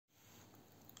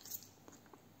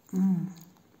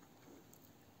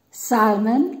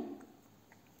Salmon,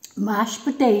 mashed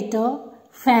potato,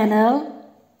 fennel,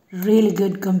 really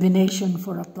good combination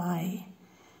for a pie.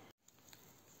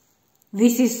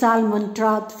 This is salmon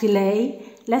trout fillet.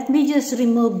 Let me just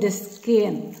remove the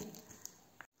skin.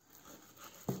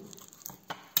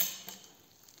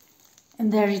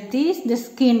 And there it is, the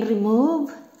skin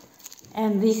removed,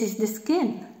 and this is the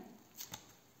skin.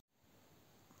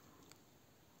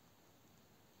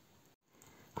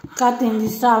 Cutting the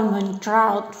salmon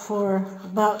trout for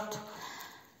about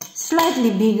slightly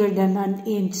bigger than an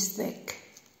inch thick.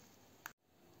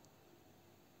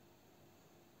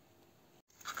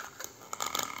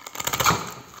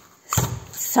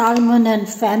 Salmon and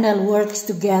fennel works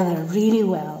together really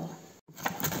well.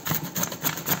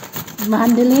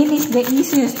 Mandolin is the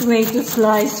easiest way to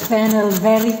slice fennel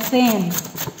very thin.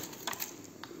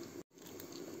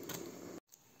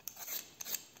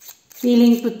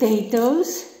 Peeling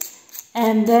potatoes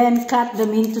and then cut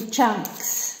them into chunks.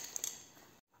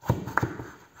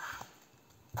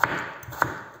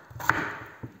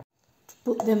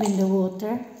 Put them in the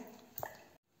water.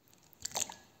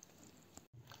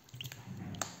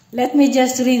 Let me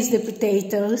just rinse the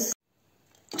potatoes.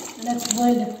 Let's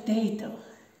boil the potato.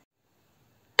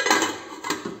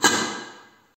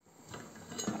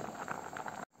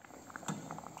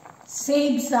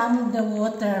 Save some of the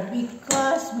water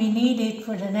because we need it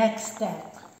for the next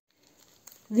step.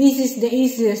 This is the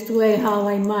easiest way how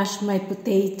I mash my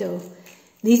potato.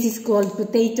 This is called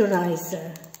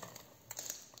potatorizer.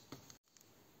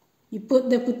 You put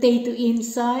the potato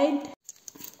inside.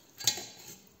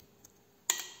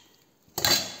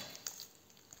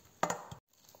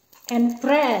 And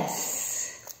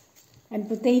press. And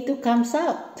potato comes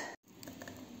out.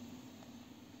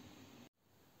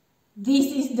 This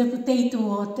is the potato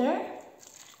water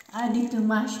added to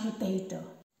mashed potato.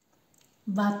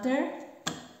 Butter.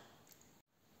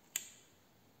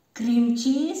 Cream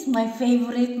cheese, my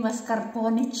favorite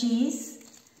mascarpone cheese.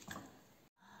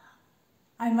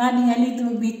 I'm adding a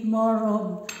little bit more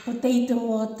of potato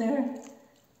water.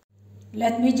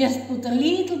 Let me just put a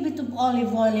little bit of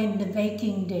olive oil in the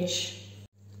baking dish.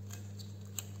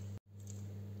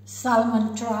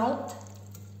 Salmon trout.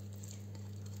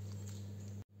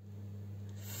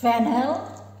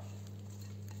 Fennel.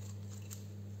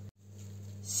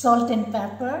 Salt and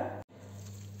pepper.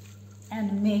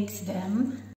 And mix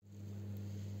them.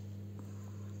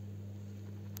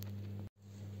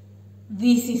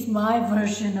 This is my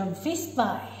version of fish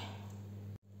pie.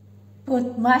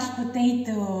 Put mashed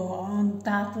potato on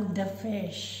top of the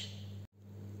fish.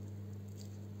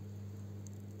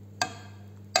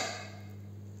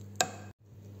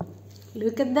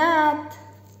 Look at that.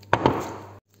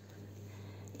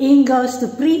 In goes the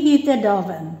preheated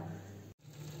oven.